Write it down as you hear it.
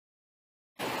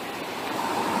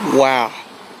Wow,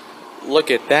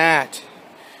 look at that.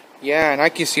 Yeah, and I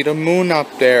can see the moon up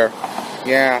there.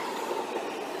 Yeah.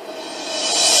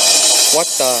 What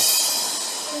the?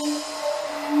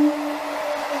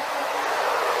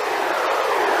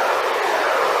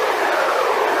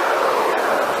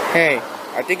 Hey,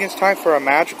 I think it's time for a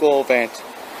magical event.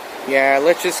 Yeah,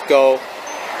 let's just go.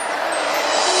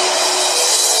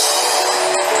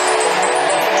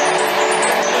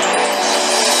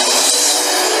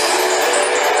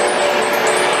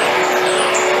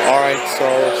 Alright,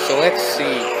 so let's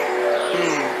see.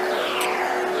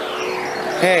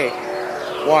 Hey,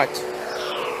 what?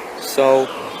 So,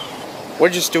 we're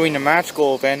just doing the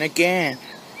magical event again.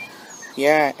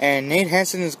 Yeah, and Nate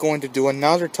Henson is going to do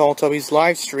another Teletubbies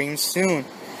live stream soon.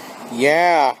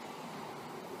 Yeah.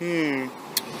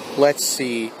 Let's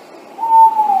see.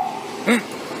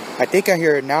 I think I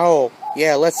hear it now.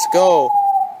 Yeah, let's go.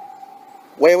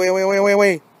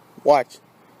 Wait. What?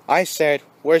 I said,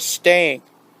 we're staying.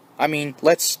 I mean,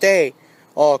 let's stay.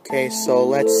 Okay, so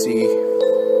let's see.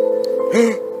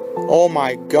 Oh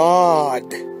my god.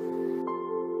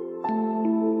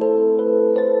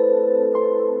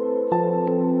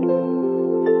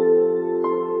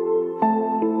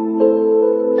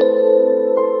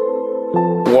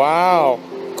 Wow,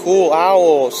 cool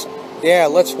owls. Yeah,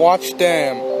 let's watch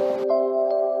them.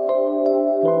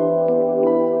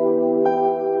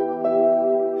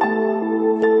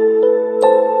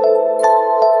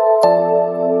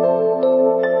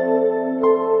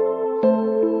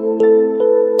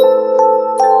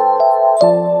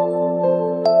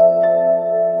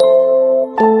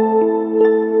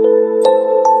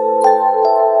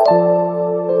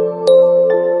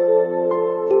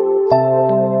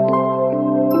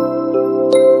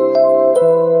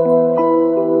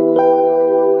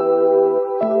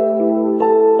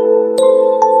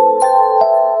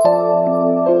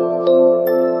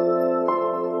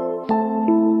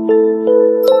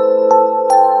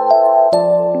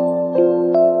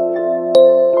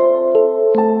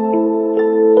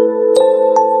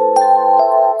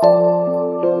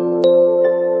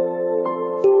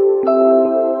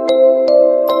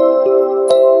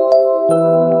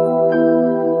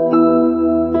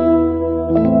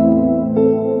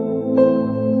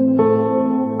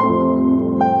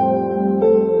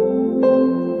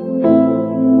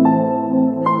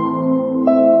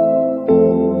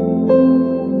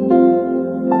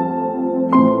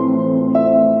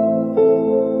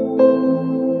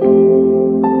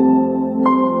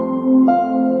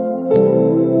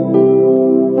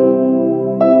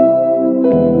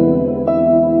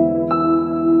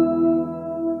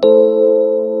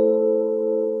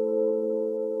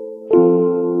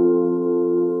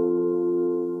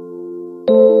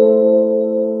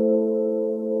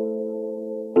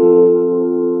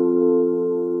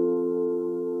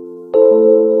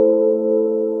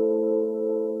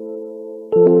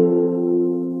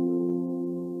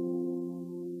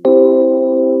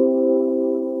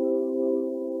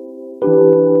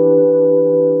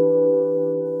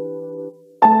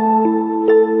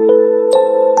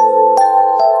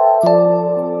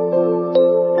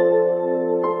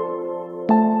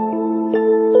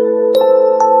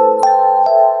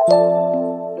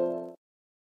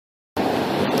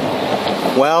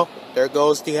 Well, there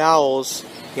goes the owls.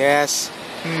 Yes.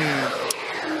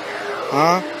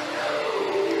 Huh?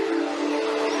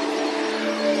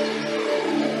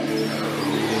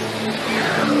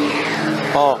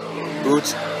 Oh,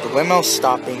 Boots, the limo's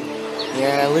stopping.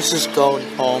 Yeah, let's just go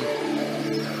home.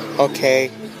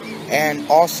 Okay. And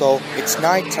also, it's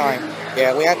nighttime.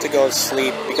 Yeah, we have to go to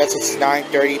sleep because it's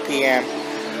 9:30 p.m.